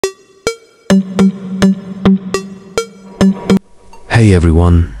Hey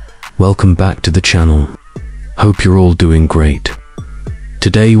everyone, welcome back to the channel. Hope you're all doing great.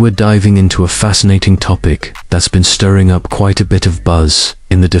 Today we're diving into a fascinating topic that's been stirring up quite a bit of buzz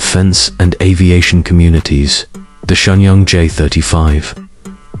in the defense and aviation communities, the Shenyang J-35,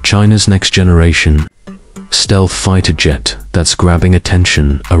 China's next generation stealth fighter jet that's grabbing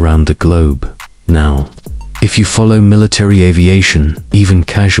attention around the globe. Now, if you follow military aviation, even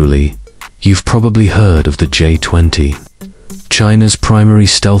casually, you've probably heard of the J-20, China's primary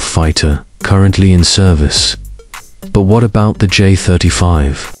stealth fighter currently in service. But what about the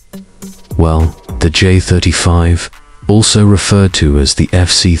J-35? Well, the J-35, also referred to as the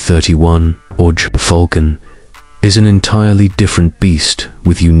FC-31 or Falcon, is an entirely different beast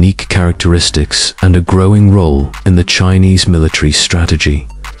with unique characteristics and a growing role in the Chinese military strategy,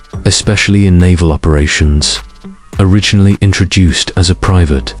 especially in naval operations. Originally introduced as a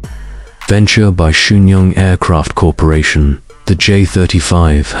private venture by Shenyang Aircraft Corporation, the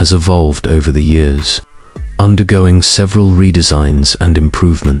J-35 has evolved over the years, undergoing several redesigns and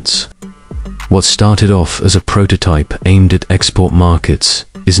improvements. What started off as a prototype aimed at export markets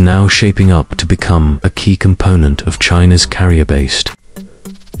is now shaping up to become a key component of China's carrier-based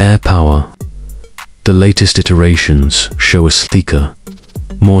air power. The latest iterations show a sleeker,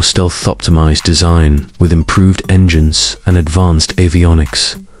 more stealth-optimized design with improved engines and advanced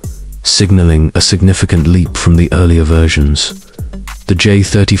avionics, signaling a significant leap from the earlier versions. The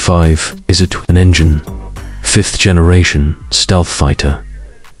J-35 is a twin-engine, fifth-generation stealth fighter.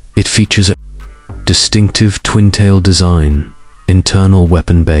 It features a distinctive twin-tail design, internal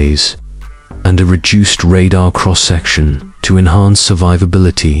weapon bays, and a reduced radar cross-section to enhance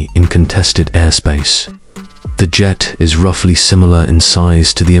survivability in contested airspace. The jet is roughly similar in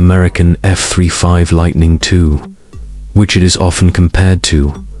size to the American F-35 Lightning II, which it is often compared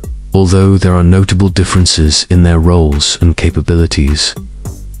to, although there are notable differences in their roles and capabilities.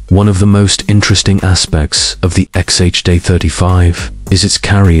 One of the most interesting aspects of the J-35 is its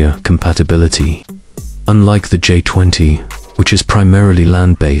carrier compatibility. Unlike the J-20, which is primarily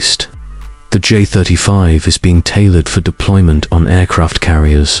land-based, the J-35 is being tailored for deployment on aircraft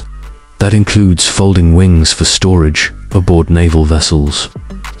carriers. That includes folding wings for storage aboard naval vessels,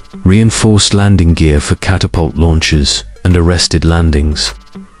 reinforced landing gear for catapult launches and arrested landings,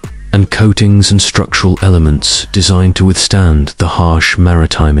 and coatings and structural elements designed to withstand the harsh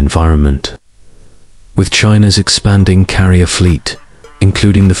maritime environment. With China's expanding carrier fleet,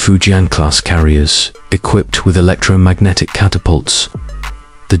 including the Fujian-class carriers equipped with electromagnetic catapults,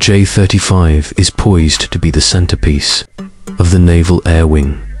 the J-35 is poised to be the centerpiece of the naval air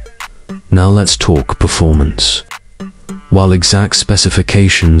wing. Now let's talk performance. While exact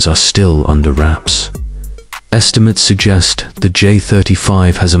specifications are still under wraps, estimates suggest the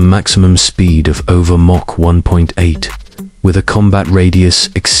J-35 has a maximum speed of over Mach 1.8, with a combat radius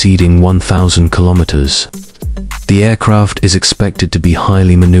exceeding 1,000 kilometers. The aircraft is expected to be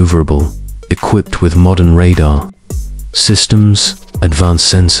highly maneuverable, equipped with modern radar systems,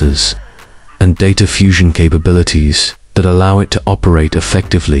 advanced sensors, and data fusion capabilities that allow it to operate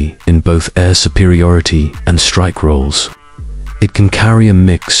effectively in both air superiority and strike roles. It can carry a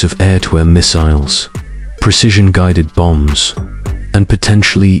mix of air-to-air missiles, precision-guided bombs, and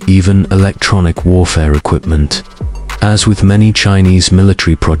potentially even electronic warfare equipment. As with many Chinese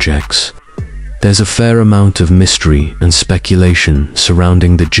military projects, there's a fair amount of mystery and speculation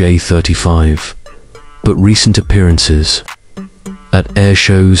surrounding the J-35, but recent appearances at air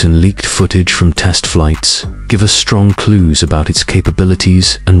shows and leaked footage from test flights give us strong clues about its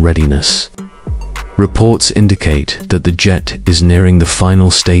capabilities and readiness. Reports indicate that the jet is nearing the final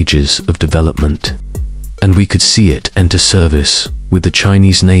stages of development, and we could see it enter service with the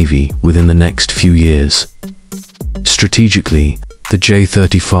Chinese Navy within the next few years. Strategically, the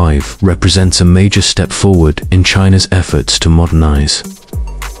J-35 represents a major step forward in China's efforts to modernize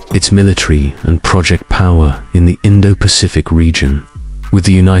its military and project power in the Indo-Pacific region, with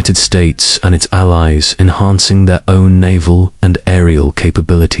the United States and its allies enhancing their own naval and aerial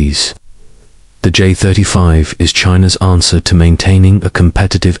capabilities. The J-35 is China's answer to maintaining a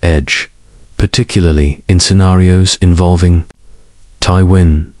competitive edge, particularly in scenarios involving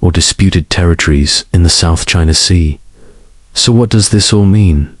Taiwan or disputed territories in the South China Sea. So what does this all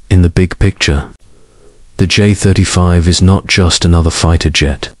mean in the big picture? The J-35 is not just another fighter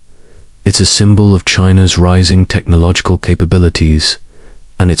jet. It's a symbol of China's rising technological capabilities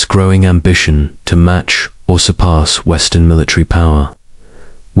and its growing ambition to match or surpass Western military power.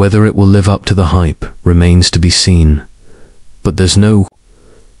 Whether it will live up to the hype remains to be seen, but there's no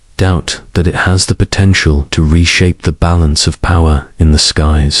doubt that it has the potential to reshape the balance of power in the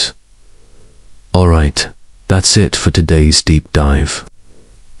skies. Alright, that's it for today's deep dive.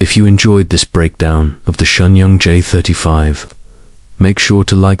 If you enjoyed this breakdown of the Shenyang J-35, make sure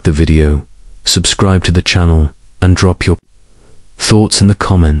to like the video, subscribe to the channel, and drop your thoughts in the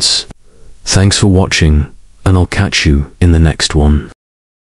comments. Thanks for watching, and I'll catch you in the next one.